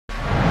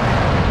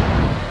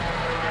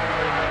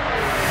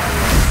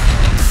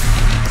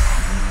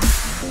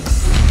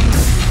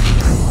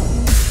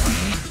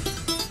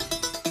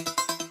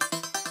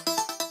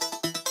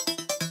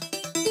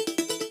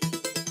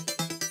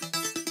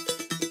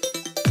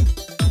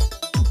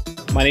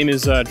My name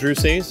is Drew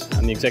Says.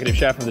 I'm the executive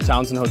chef of the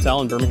Townsend Hotel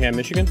in Birmingham,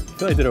 Michigan. I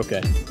feel I did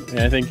okay. And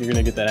I think you're going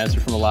to get that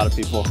answer from a lot of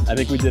people. I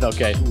think we did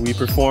okay. We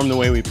performed the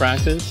way we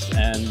practiced,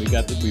 and we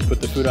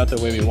put the food out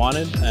the way we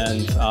wanted,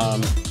 and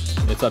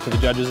it's up to the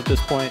judges at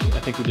this point. I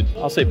think we did,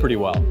 I'll say, pretty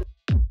well.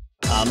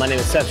 My name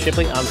is Seth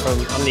Shipley. I'm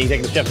the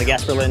executive chef of the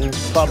Gas Berlin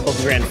Club of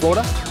Grand,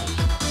 Florida.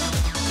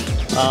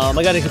 I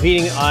got into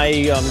competing.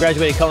 I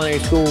graduated culinary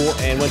school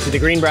and went to the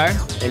Greenbrier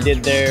and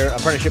did their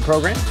apprenticeship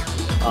program.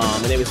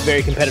 And it was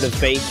very competitive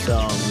based.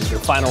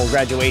 The final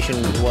graduation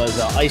was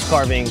ice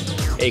carving,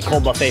 a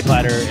cold buffet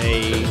platter,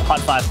 a hot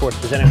 5-course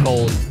presented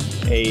cold,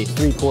 a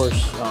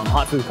 3-course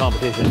hot food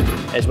competition,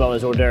 as well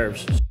as hors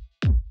d'oeuvres.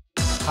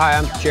 Hi,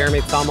 I'm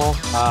Jeremy Thummel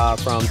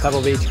from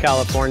Pebble Beach,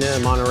 California,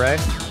 in Monterey.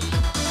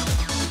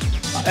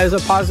 As a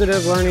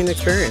positive learning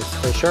experience,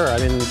 for sure. I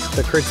mean,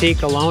 the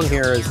critique alone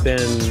here has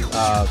been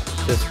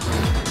just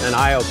an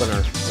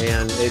eye-opener,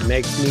 and it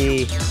makes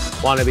me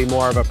want to be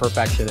more of a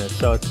perfectionist.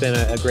 So it's been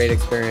a great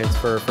experience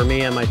for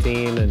me and my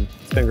team, and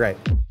it's been great.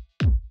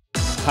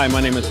 Hi, my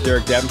name is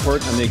Derek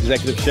Davenport. I'm the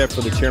executive chef for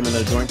the chairman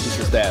of the Joint Chiefs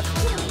of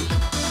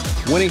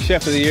Staff. Winning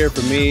Chef of the Year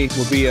for me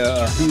will be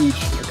a huge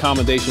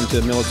accommodation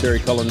to military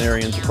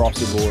culinarians across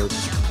the board.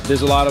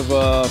 There's a lot of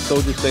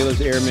soldiers, sailors,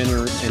 airmen,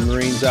 and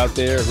Marines out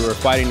there who are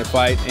fighting the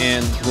fight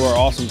and who are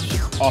awesome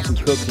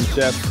cooks and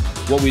chefs.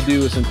 What we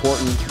do is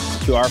important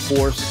to our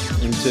force,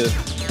 and to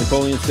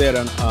Napoleon said,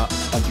 an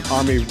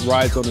army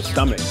rides on the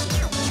stomach.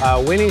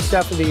 Winning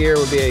Chef of the Year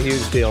would be a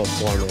huge deal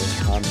for me.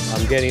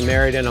 I'm getting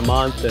married in a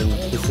month, and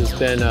this has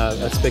been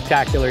a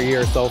spectacular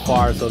year so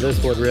far, so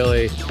this would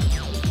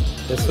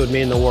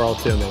mean the world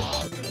to me.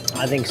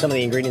 I think some of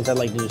the ingredients I'd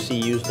like to see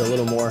used a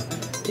little more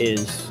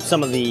is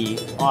some of the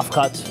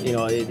offcuts. You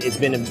know, it's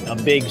been a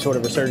big sort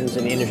of resurgence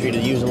in the industry to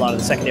use a lot of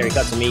the secondary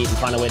cuts of meat and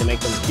find a way to make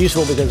them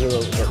useful because of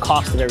the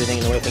cost of everything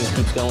and the way things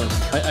keeps going.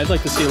 I'd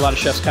like to see a lot of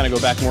chefs kind of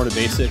go back more to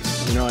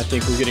basics. You know, I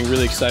think we're getting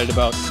really excited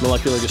about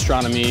molecular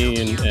gastronomy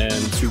and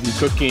sous vide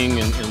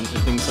cooking and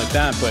things like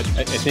that, but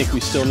I think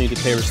we still need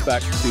to pay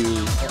respect to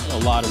a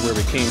lot of where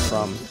we came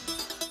from.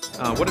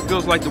 What it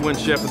feels like to win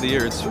Chef of the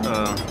Year, it's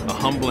a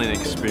humbling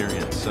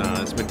experience.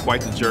 It's been quite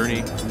the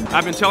journey.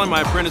 I've been telling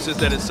my apprentices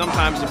that it's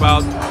sometimes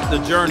about the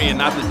journey and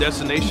not the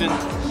destination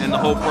and the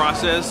whole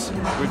process.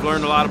 We've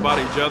learned a lot about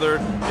each other,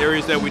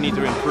 areas that we need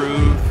to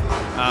improve,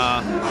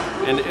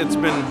 and it's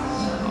been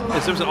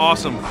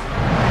awesome.